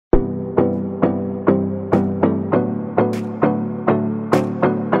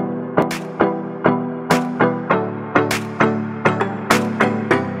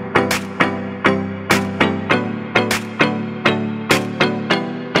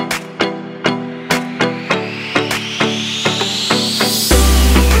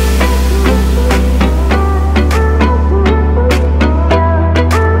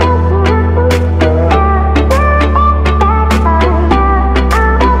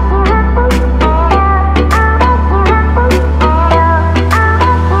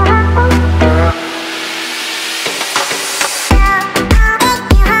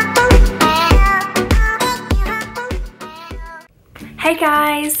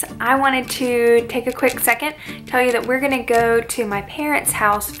guys, I wanted to take a quick second, tell you that we're gonna go to my parents'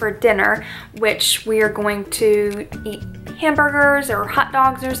 house for dinner, which we are going to eat hamburgers or hot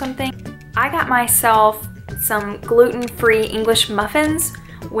dogs or something. I got myself some gluten-free English muffins,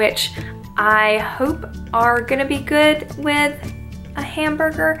 which I hope are gonna be good with a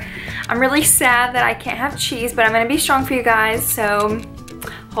hamburger. I'm really sad that I can't have cheese, but I'm gonna be strong for you guys, so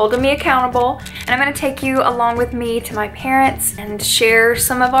holding me accountable. And I'm gonna take you along with me to my parents and share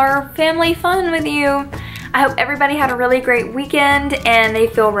some of our family fun with you. I hope everybody had a really great weekend and they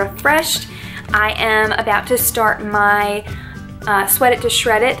feel refreshed. I am about to start my Sweat It to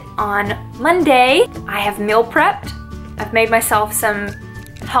Shred It on Monday. I have meal prepped. I've made myself some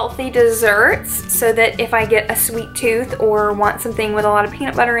healthy desserts so that if I get a sweet tooth or want something with a lot of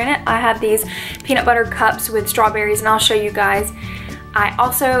peanut butter in it, I have these peanut butter cups with strawberries, and I'll show you guys. I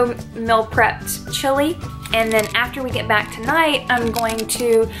also meal prepped chili, and then after we get back tonight, I'm going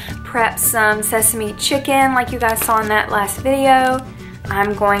to prep some sesame chicken like you guys saw in that last video.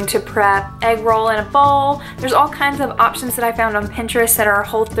 I'm going to prep egg roll in a bowl. There's all kinds of options that I found on Pinterest that are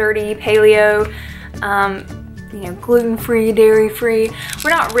Whole30, paleo, you know, gluten-free, dairy-free.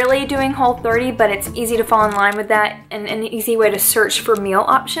 We're not really doing Whole30, but it's easy to fall in line with that and an easy way to search for meal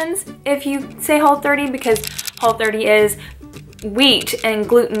options if you say Whole30, because Whole30 is wheat and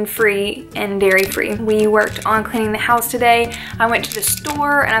gluten-free and dairy-free. We worked on cleaning the house today. I went to the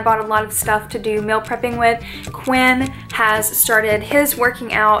store and I bought a lot of stuff to do meal prepping with. Quinn has started his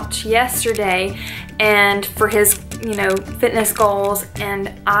working out yesterday and for his, you know, fitness goals,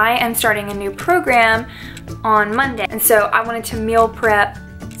 and I am starting a new program on Monday. And so I wanted to meal prep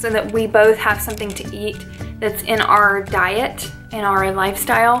so that we both have something to eat that's in our diet, in our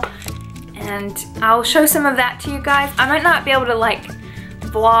lifestyle. And I'll show some of that to you guys. I might not be able to like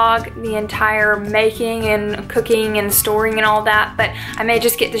vlog the entire making and cooking and storing and all that, but I may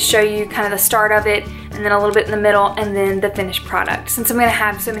just get to show you kind of the start of it and then a little bit in the middle and then the finished product. Since I'm gonna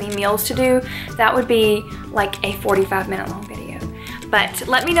have so many meals to do, that would be like a 45-minute long video. But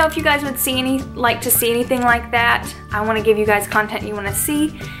let me know if you guys would like to see anything like that. I wanna give you guys content you wanna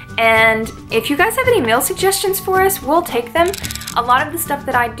see. And if you guys have any meal suggestions for us, we'll take them. A lot of the stuff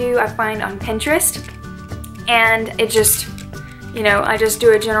that I do, I find on Pinterest, and it just, you know, I just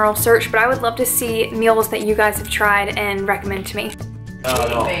do a general search, but I would love to see meals that you guys have tried and recommend to me. No.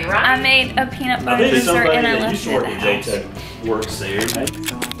 I made a peanut butter dessert and I left it at the house. Works there.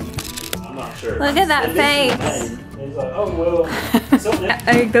 I'm not sure. Look at that face. He's like, oh well.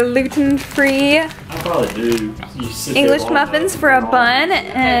 A gluten-free I probably do. English muffins for a bun,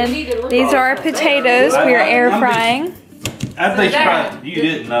 and these are our potatoes we are air frying. I think you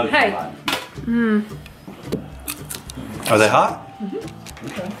didn't know. Hey. Are they hot?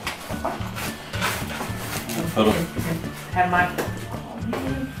 Okay. Put them. Have my.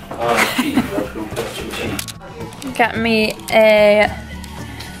 Got me a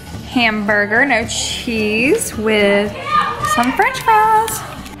hamburger, no cheese, with some french fries.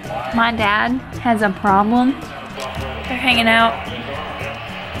 My dad has a problem. They're hanging out,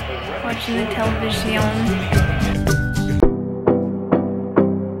 watching the television.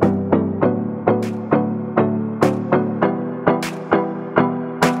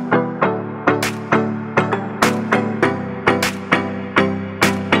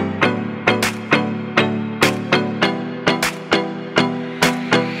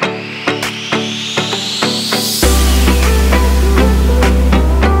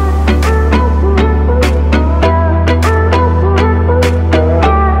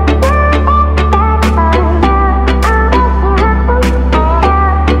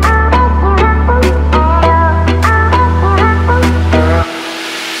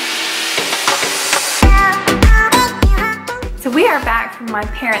 My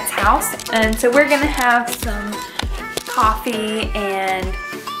parents' house, and so we're gonna have some coffee and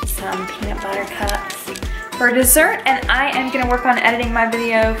some peanut butter cups for dessert, and I am gonna work on editing my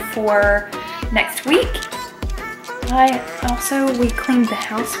video for next week. We cleaned the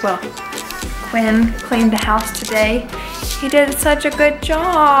house. Well, Quinn cleaned the house today. He did such a good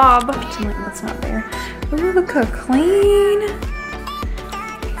job. That's not there. Ooh, look how clean.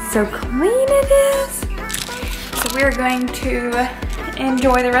 So clean it is. So we're going to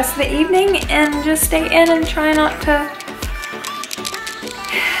enjoy the rest of the evening and just stay in and try not to,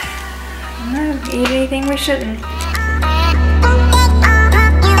 I don't know, eat anything we shouldn't.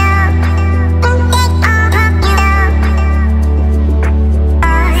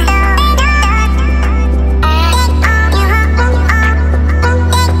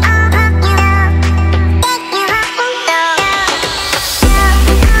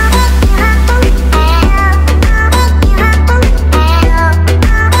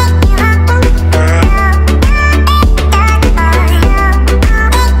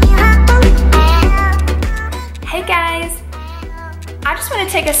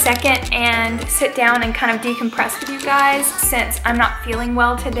 sit down and kind of decompress with you guys since I'm not feeling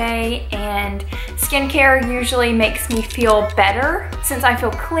well today, and skincare usually makes me feel better. Since I feel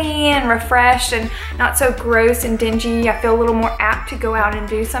clean and refreshed and not so gross and dingy, I feel a little more apt to go out and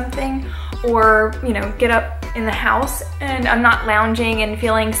do something, or, you know, get up in the house, and I'm not lounging and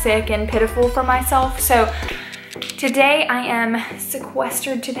feeling sick and pitiful for myself. So today I am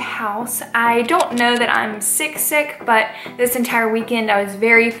sequestered to the house. I don't know that I'm sick, but this entire weekend I was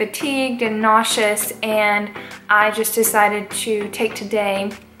very fatigued and nauseous, and I just decided to take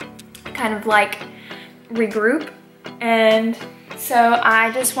today, kind of like regroup. And so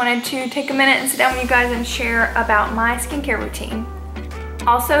I just wanted to take a minute and sit down with you guys and share about my skincare routine.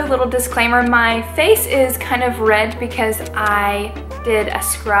 Also, little disclaimer, my face is kind of red because I did a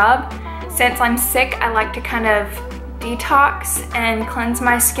scrub. Since I'm sick, I like to kind of detox and cleanse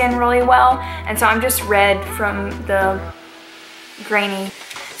my skin really well, and so I'm just red from the grainy.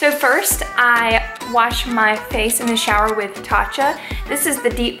 So first, I wash my face in the shower with Tatcha. This is the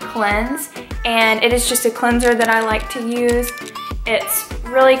deep cleanse, and it is just a cleanser that I like to use. It's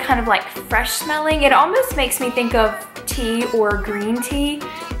really kind of like fresh smelling. It almost makes me think of tea or green tea.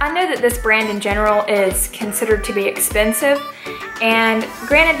 I know that this brand in general is considered to be expensive, and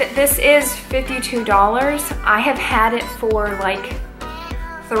granted that this is $52, I have had it for like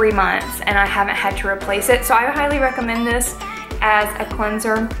 3 months and I haven't had to replace it. So I highly recommend this as a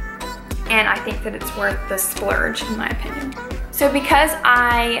cleanser, and I think that it's worth the splurge in my opinion. So because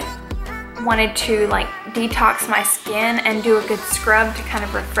I wanted to like detox my skin and do a good scrub to kind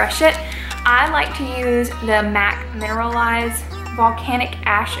of refresh it, I like to use the MAC Mineralize Volcanic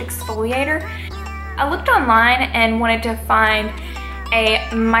Ash Exfoliator. I looked online and wanted to find a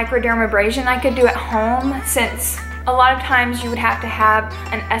microdermabrasion I could do at home, since a lot of times you would have to have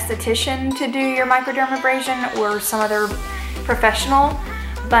an esthetician to do your microdermabrasion or some other professional,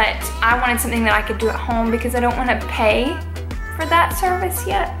 but I wanted something that I could do at home because I don't want to pay for that service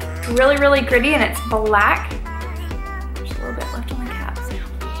yet. It's really, really gritty and it's black. There's a little bit left on the caps.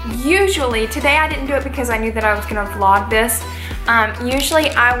 Usually, today I didn't do it because I knew that I was gonna vlog this. Usually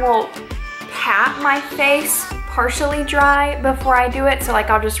I will pat my face partially dry before I do it. So like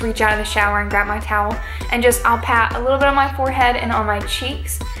I'll just reach out of the shower and grab my towel and I'll pat a little bit on my forehead and on my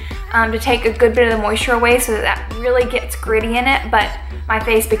cheeks to take a good bit of the moisture away so that really gets gritty in it. But my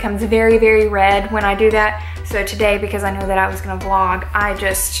face becomes very, very red when I do that. So today, because I know that I was gonna vlog, I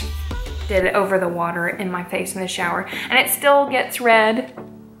just did it over the water in my face in the shower. And it still gets red,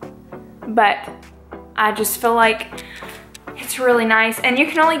 but I just feel like it's really nice. And you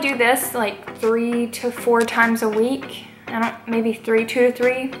can only do this like 3 to 4 times a week. Maybe 2 to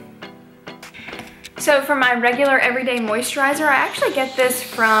 3. So for my regular everyday moisturizer, I actually get this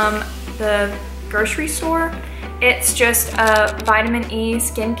from the grocery store. It's just a vitamin E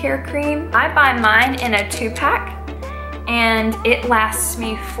skincare cream. I buy mine in a 2-pack and it lasts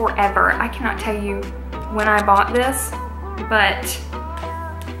me forever. I cannot tell you when I bought this, but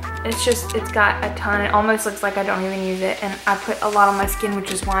it's got a ton. It almost looks like I don't even use it, and I put a lot on my skin,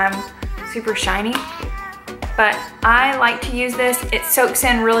 which is why I'm super shiny. But I like to use this. It soaks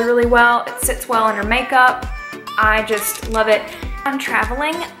in really, really well. It sits well under makeup. I just love it. When I'm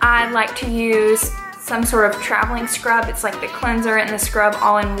traveling, I like to use some sort of traveling scrub. It's like the cleanser and the scrub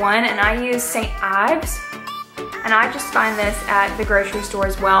all in one, and I use St. Ives. And I just find this at the grocery store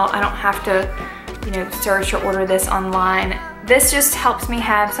as well. I don't have to, you know, search or order this online. This just helps me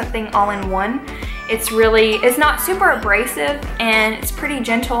have something all in one. It's not super abrasive and it's pretty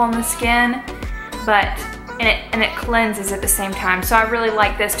gentle on the skin, but and it cleanses at the same time. So I really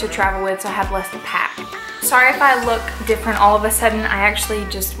like this to travel with, so I have less to pack. Sorry if I look different all of a sudden. I actually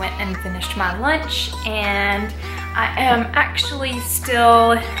just went and finished my lunch, and I am actually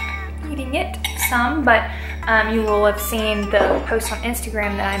still eating it some, but you will have seen the post on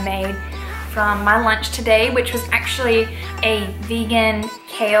Instagram that I made from my lunch today, which was actually a vegan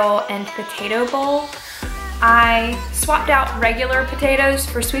kale and potato bowl. I swapped out regular potatoes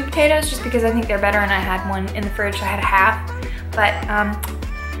for sweet potatoes just because I think they're better, and I had one in the fridge, so I had a half. But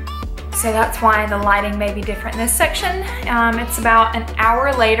so that's why the lighting may be different in this section. It's about an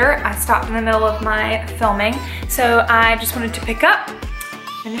hour later. I stopped in the middle of my filming, so I just wanted to pick up,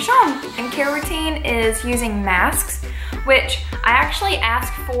 finish on. Skincare routine is using masks, which I actually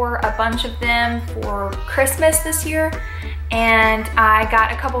asked for a bunch of them for Christmas this year, and I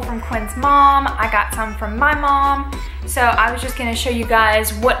got a couple from Quinn's mom, I got some from my mom, so I was just gonna show you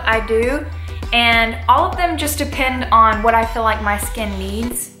guys what I do, and all of them just depend on what I feel like my skin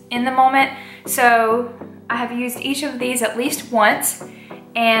needs in the moment. So I have used each of these at least once,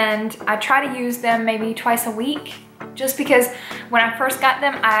 and I try to use them maybe twice a week. just because when I first got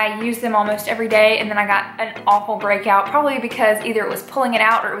them, I used them almost every day, and then I got an awful breakout, probably because either it was pulling it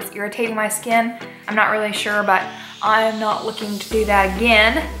out or it was irritating my skin. I'm not really sure, but I'm not looking to do that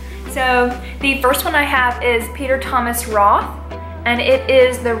again. So the first one I have is Peter Thomas Roth, and it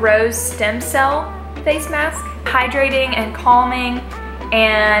is the Rose Stem Cell Face Mask. Hydrating and calming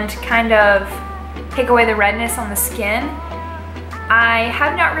and kind of take away the redness on the skin. I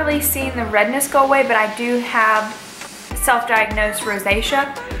have not really seen the redness go away, but I do have self-diagnosed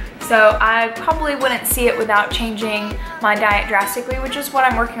rosacea, so I probably wouldn't see it without changing my diet drastically, which is what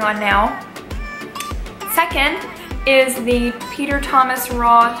I'm working on now. Second is the Peter Thomas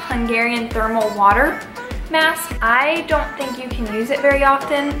Roth Hungarian Thermal Water Mask. I don't think you can use it very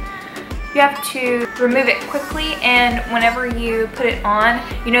often. You have to remove it quickly, and whenever you put it on,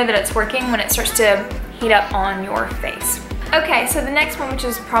 you know that it's working when it starts to heat up on your face. Okay, so the next one, which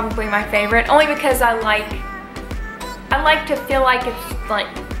is probably my favorite, only because I like to feel like it's like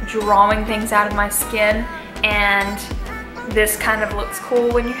drawing things out of my skin, and this kind of looks cool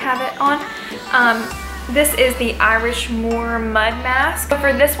when you have it on. This is the Irish Moor Mud Mask. So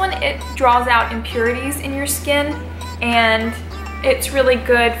for this one, it draws out impurities in your skin, and it's really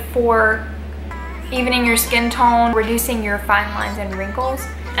good for evening your skin tone, reducing your fine lines and wrinkles.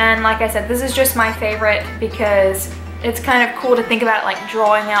 And like I said, this is just my favorite because it's kind of cool to think about it like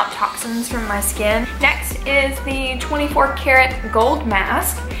drawing out toxins from my skin. Next is the 24 karat gold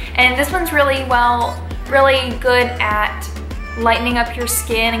mask. And this one's really good at lightening up your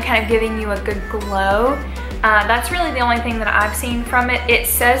skin and kind of giving you a good glow. That's really the only thing that I've seen from it. It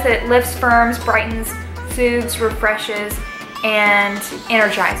says that it lifts, firms, brightens, soothes, refreshes, and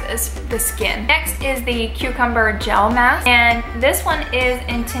energizes the skin. Next is the cucumber gel mask, and this one is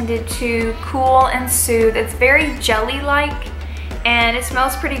intended to cool and soothe. It's very jelly-like, and it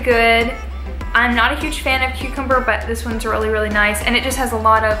smells pretty good. I'm not a huge fan of cucumber, but this one's really nice, and it just has a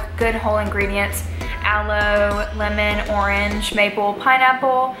lot of good whole ingredients. Aloe, lemon, orange, maple,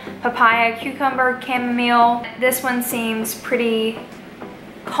 pineapple, papaya, cucumber, chamomile. This one seems pretty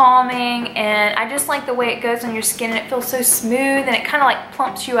calming, and I just like the way it goes on your skin, and it feels so smooth, and it kind of like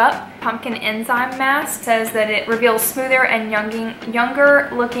plumps you up. Pumpkin enzyme mask says that it reveals smoother and younger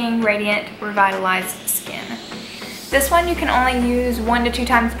looking, radiant, revitalized skin. This one you can only use 1 to 2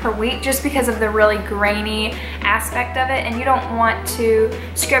 times per week just because of the really grainy aspect of it, and you don't want to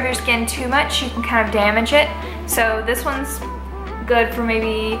scrub your skin too much. You can kind of damage it. So this one's good for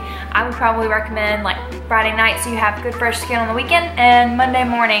maybe, I would probably recommend like Friday night so you have good fresh skin on the weekend, and Monday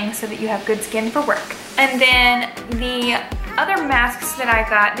morning so that you have good skin for work. And then the other masks that I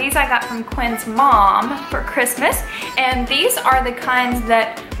got, these I got from Quinn's mom for Christmas, and these are the kinds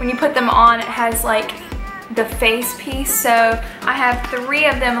that when you put them on, it has like the face piece. So I have 3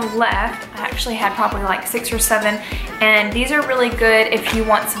 of them left. I actually had probably like 6 or 7, and these are really good if you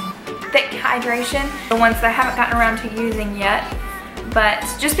want some thick hydration, the ones that I haven't gotten around to using yet. But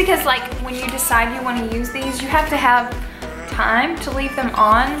just because like when you decide you want to use these, you have to have time to leave them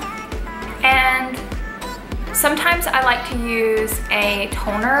on, and sometimes I like to use a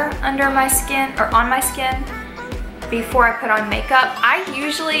toner under my skin or on my skin before I put on makeup. I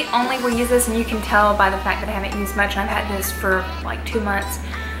usually only will use this, and you can tell by the fact that I haven't used much, and I've had this for like 2 months.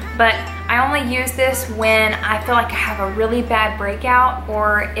 But I only use this when I feel like I have a really bad breakout,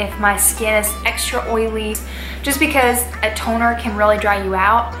 or if my skin is extra oily, just because a toner can really dry you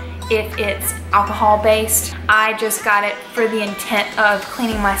out if it's alcohol based. I just got it for the intent of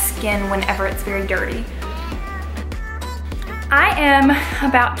cleaning my skin whenever it's very dirty. I am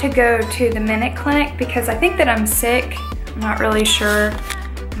about to go to the Minute Clinic because I think that I'm sick. I'm not really sure.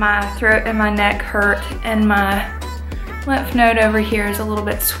 My throat and my neck hurt, and my lymph node over here is a little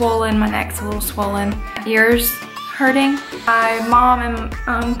bit swollen. My neck's a little swollen. My ears hurting. My mom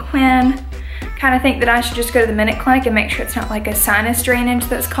and Quinn kind of think that I should just go to the Minute Clinic and make sure it's not like a sinus drainage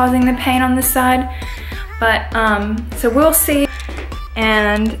that's causing the pain on this side. But so we'll see.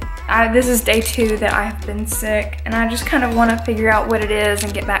 And this is day 2 that I've been sick, and I just kind of want to figure out what it is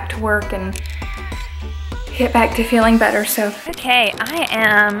and get back to work and get back to feeling better. So okay, I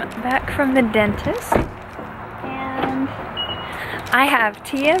am back from the dentist, and I have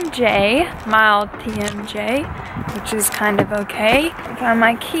TMJ, mild TMJ, which is kind of okay. Find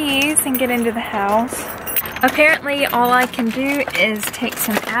my keys and get into the house. Apparently all I can do is take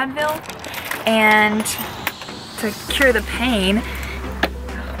some Advil and to cure the pain.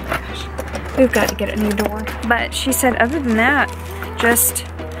 We've got to get a new door. But she said other than that, just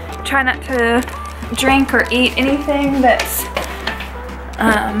try not to drink or eat anything that's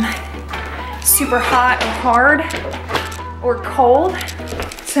super hot or hard or cold.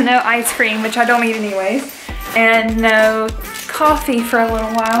 So no ice cream, which I don't eat anyways. and no coffee for a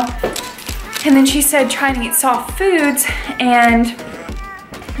little while. And then she said try to eat soft foods and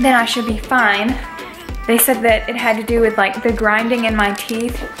then I should be fine. They said that it had to do with like the grinding in my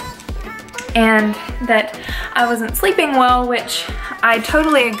teeth and that I wasn't sleeping well, which I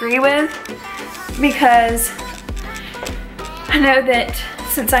totally agree with, because I know that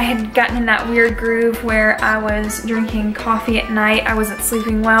since I had gotten in that weird groove where I was drinking coffee at night, I wasn't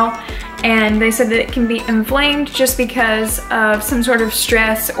sleeping well, and they said that it can be inflamed just because of some sort of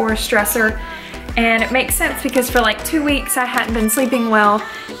stress or stressor. And it makes sense because for like 2 weeks I hadn't been sleeping well,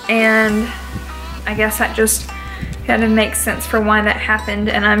 and I guess that just kind of makes sense for why that happened,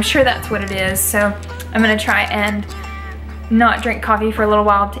 and I'm sure that's what it is. So I'm gonna try and not drink coffee for a little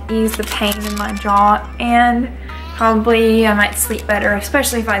while to ease the pain in my jaw, and probably I might sleep better,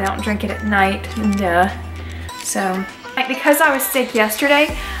 especially if I don't drink it at night. So because I was sick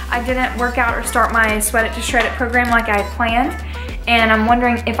yesterday, I didn't work out or start my Sweat It to Shred It program like I had planned, and I'm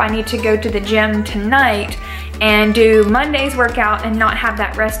wondering if I need to go to the gym tonight and do Monday's workout and not have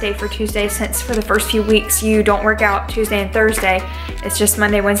that rest day for Tuesday, since for the first few weeks you don't work out Tuesday and Thursday. It's just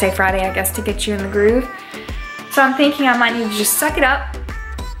Monday, Wednesday, Friday, I guess, to get you in the groove. So I'm thinking I might need to just suck it up,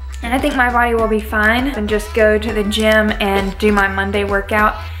 and I think my body will be fine, and just go to the gym and do my Monday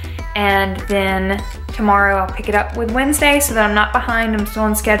workout, and then tomorrow I'll pick it up with Wednesday so that I'm not behind, I'm still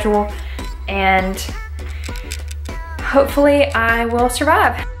on schedule, and hopefully I will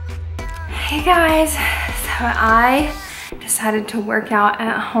survive. Hey guys, so I decided to work out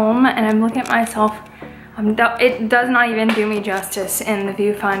at home, and I'm looking at myself. It does not even do me justice in the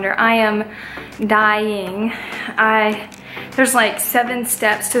viewfinder. I am dying. There's like 7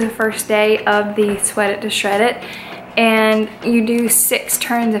 steps to the first day of the Sweat It to Shred It, and you do 6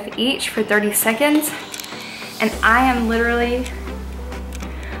 turns of each for 30 seconds, and I am literally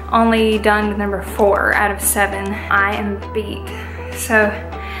only done with number 4 out of 7. I am beat. So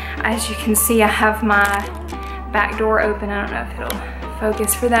as you can see, I have my back door open. I don't know if it'll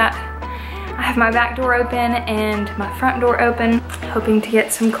focus for that. I have my back door open and my front door open, hoping to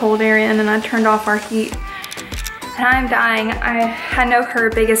get some cold air in, and I turned off our heat. And I'm dying. I know her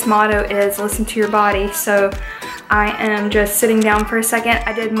biggest motto is listen to your body, so I am just sitting down for a second.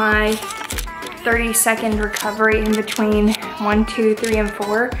 I did my 30-second recovery in between 1, 2, 3, and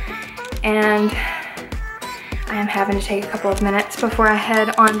 4, and I am having to take a couple of minutes before I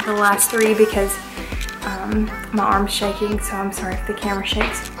head on to the last 3 because my arm's shaking, so I'm sorry if the camera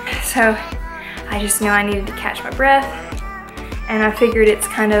shakes. So I just knew I needed to catch my breath, and I figured it's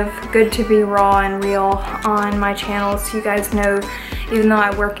kind of good to be raw and real on my channel so you guys know, even though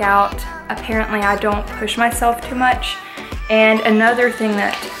I work out, apparently I don't push myself too much. And another thing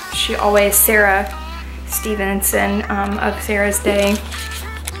that she always, Sarah Stevenson of Sarah's Day,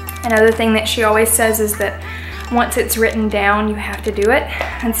 another thing that she always says is that once it's written down, you have to do it.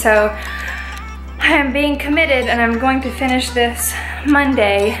 And so I am being committed, and I'm going to finish this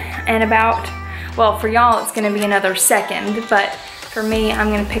Monday, and about, well, for y'all it's gonna be another second, but for me, I'm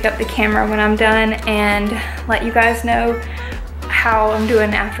gonna pick up the camera when I'm done and let you guys know how I'm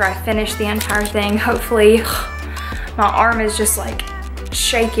doing after I finish the entire thing. Hopefully, my arm is just like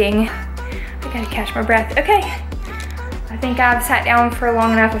shaking. I gotta catch my breath. Okay, I think I've sat down for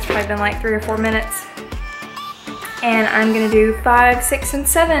long enough. It's probably been like 3 or 4 minutes. And I'm gonna do 5, 6, and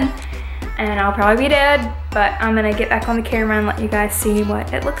 7. And I'll probably be dead, but I'm gonna get back on the camera and let you guys see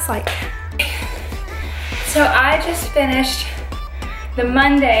what it looks like. So I just finished the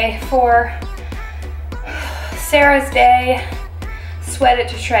Monday for Sarah's Day, Sweat It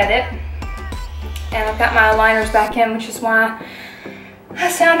to Shred It. And I've got my aligners back in, which is why I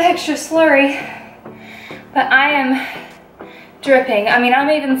sound extra slurry. But I am dripping. I mean,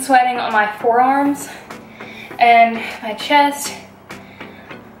 I'm even sweating on my forearms and my chest,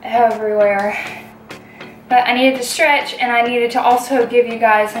 everywhere. But I needed to stretch, and I needed to also give you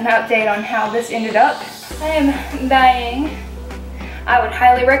guys an update on how this ended up. I am dying. I would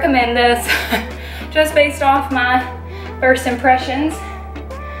highly recommend this just based off my first impressions.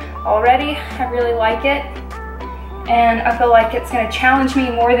 Already, I really like it, and I feel like it's going to challenge me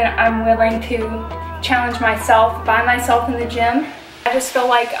more than I'm willing to challenge myself by myself in the gym. I just feel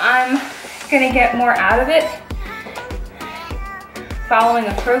like I'm going to get more out of it following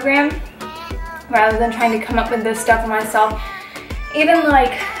a program rather than trying to come up with this stuff myself. Even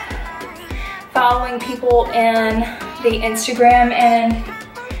like following people in the Instagram and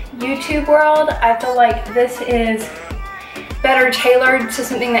YouTube world, I feel like this is better tailored to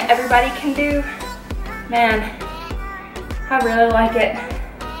something that everybody can do. Man, I really like it.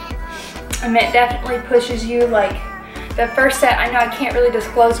 And it definitely pushes you like The first set, I know I can't really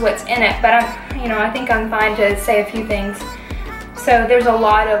disclose what's in it, but I think I'm fine to say a few things. So there's a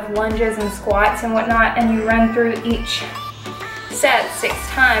lot of lunges and squats and whatnot, and you run through each set 6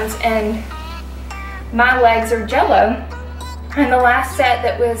 times, and my legs are jello. And the last set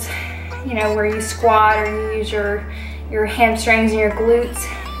that was, where you squat or you use your hamstrings and your glutes,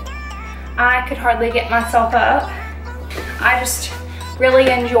 I could hardly get myself up. I just really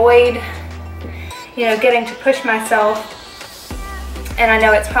enjoyed, getting to push myself. And I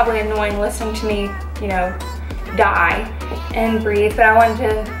know it's probably annoying listening to me, die and breathe, but I wanted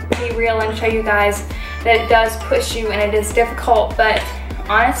to be real and show you guys that it does push you and it is difficult. But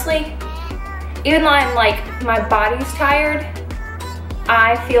honestly, even though I'm my body's tired,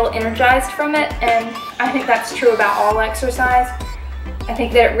 I feel energized from it, and I think that's true about all exercise. I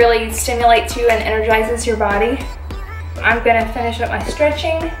think that it really stimulates you and energizes your body. I'm gonna finish up my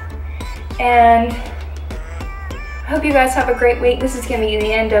stretching, and I hope you guys have a great week. This is gonna be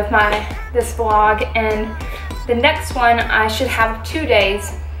the end of this vlog, and the next one I should have 2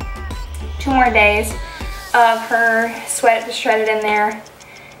 more days of her Sweat It to Shred It in there.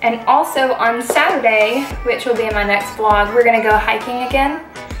 And also on Saturday, which will be in my next vlog, we're gonna go hiking again.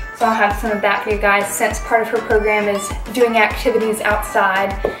 So I'll have some of that for you guys, since part of her program is doing activities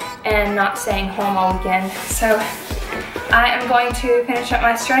outside and not staying home all weekend. So I am going to finish up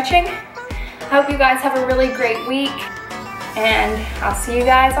my stretching. I hope you guys have a really great week, and I'll see you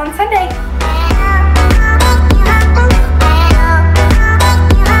guys on Sunday.